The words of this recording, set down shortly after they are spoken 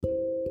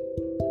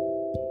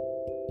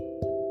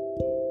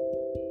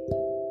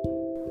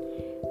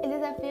El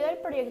desafío del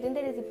proyecto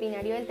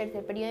interdisciplinario del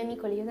tercer periodo de mi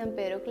colegio San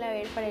Pedro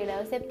Claver para el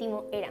grado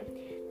séptimo era: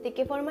 ¿de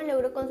qué forma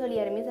logro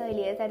consolidar mis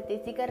habilidades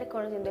artísticas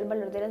reconociendo el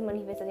valor de las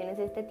manifestaciones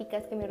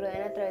estéticas que me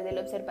rodean a través de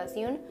la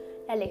observación,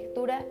 la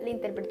lectura, la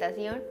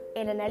interpretación,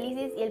 el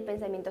análisis y el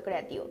pensamiento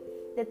creativo,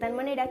 de tal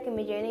manera que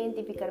me lleven a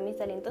identificar mis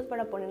talentos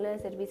para ponerlos al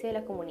servicio de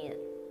la comunidad?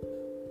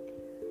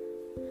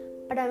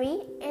 Para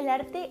mí, el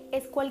arte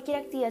es cualquier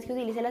actividad que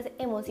utilice las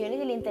emociones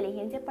y la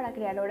inteligencia para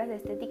crear obras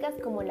estéticas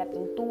como la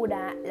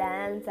pintura,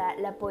 la danza,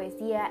 la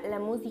poesía, la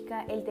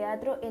música, el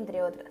teatro,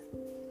 entre otras.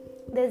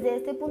 Desde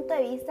este punto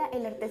de vista,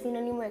 el arte es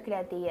sinónimo de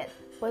creatividad,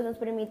 pues nos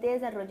permite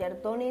desarrollar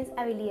dones,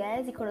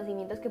 habilidades y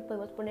conocimientos que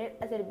podemos poner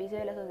a servicio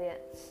de la sociedad.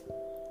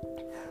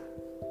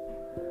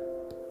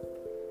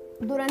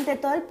 Durante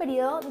todo el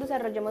periodo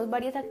desarrollamos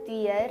varias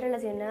actividades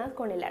relacionadas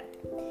con el arte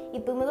y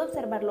pudimos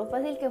observar lo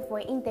fácil que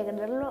fue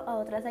integrarlo a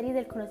otras áreas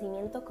del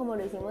conocimiento, como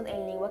lo hicimos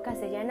en lengua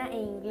castellana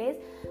e inglés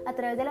a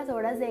través de las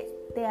obras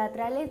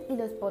teatrales y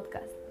los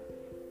podcasts.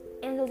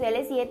 En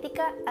sociales y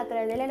ética a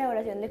través de la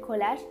elaboración de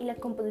collage y la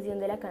composición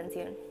de la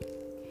canción.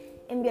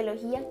 En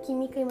biología,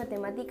 química y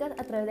matemáticas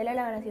a través de la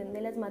elaboración de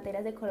las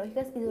materias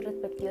ecológicas y sus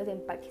respectivos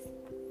empaques.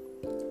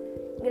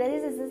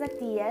 Gracias a estas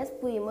actividades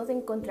pudimos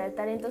encontrar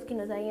talentos que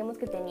no sabíamos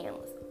que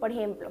teníamos. Por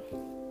ejemplo,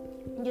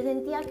 yo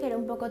sentía que era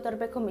un poco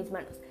torpe con mis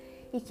manos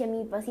y que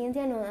mi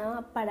paciencia no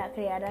daba para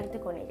crear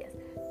arte con ellas,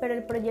 pero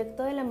el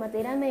proyecto de la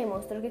materia me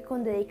demostró que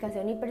con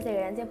dedicación y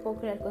perseverancia puedo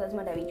crear cosas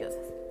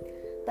maravillosas.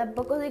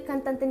 Tampoco soy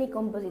cantante ni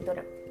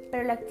compositora,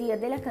 pero la actividad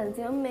de la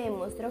canción me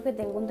demostró que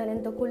tengo un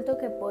talento oculto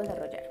que puedo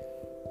desarrollar.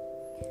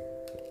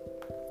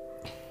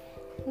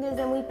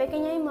 Desde muy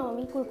pequeña mi mamá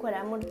me inculcó el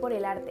amor por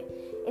el arte.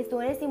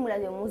 Estuve en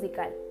estimulación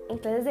musical, en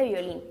clases de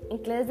violín, en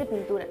clases de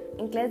pintura,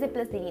 en clases de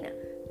plastilina,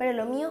 pero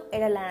lo mío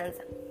era la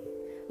danza.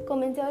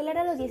 Comencé a bailar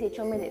a los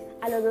 18 meses.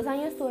 A los 2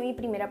 años tuve mi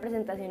primera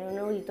presentación en un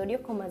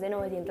auditorio con más de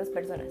 900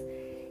 personas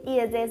y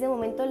desde ese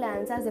momento la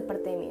danza hace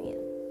parte de mi vida.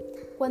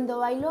 Cuando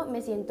bailo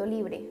me siento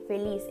libre,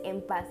 feliz,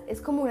 en paz.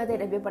 Es como una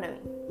terapia para mí.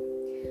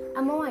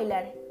 Amo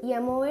bailar y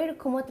amo ver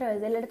cómo a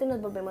través del arte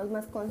nos volvemos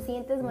más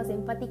conscientes, más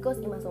empáticos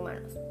y más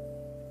humanos.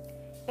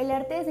 El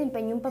arte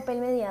desempeña un papel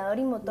mediador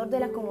y motor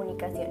de la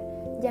comunicación,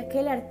 ya que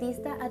el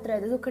artista, a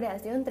través de su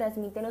creación,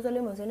 transmite no solo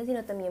emociones,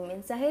 sino también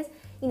mensajes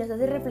y nos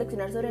hace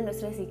reflexionar sobre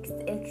nuestra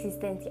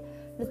existencia,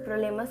 los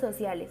problemas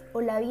sociales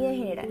o la vida en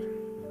general.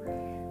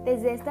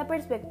 Desde esta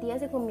perspectiva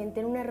se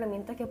convierte en una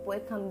herramienta que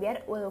puede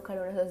cambiar o educar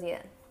a una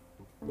sociedad.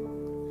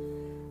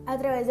 A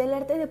través del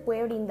arte se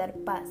puede brindar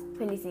paz,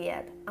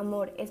 felicidad,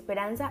 amor,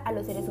 esperanza a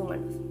los seres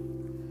humanos.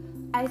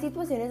 Hay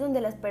situaciones donde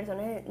las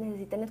personas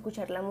necesitan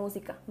escuchar la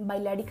música,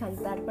 bailar y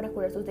cantar para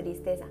curar su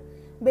tristeza,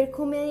 ver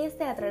comedias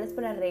teatrales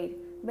para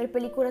reír, ver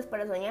películas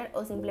para soñar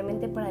o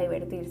simplemente para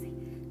divertirse,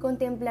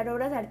 contemplar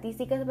obras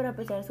artísticas para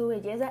apreciar su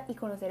belleza y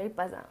conocer el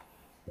pasado.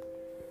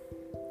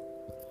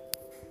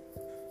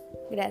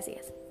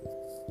 Gracias.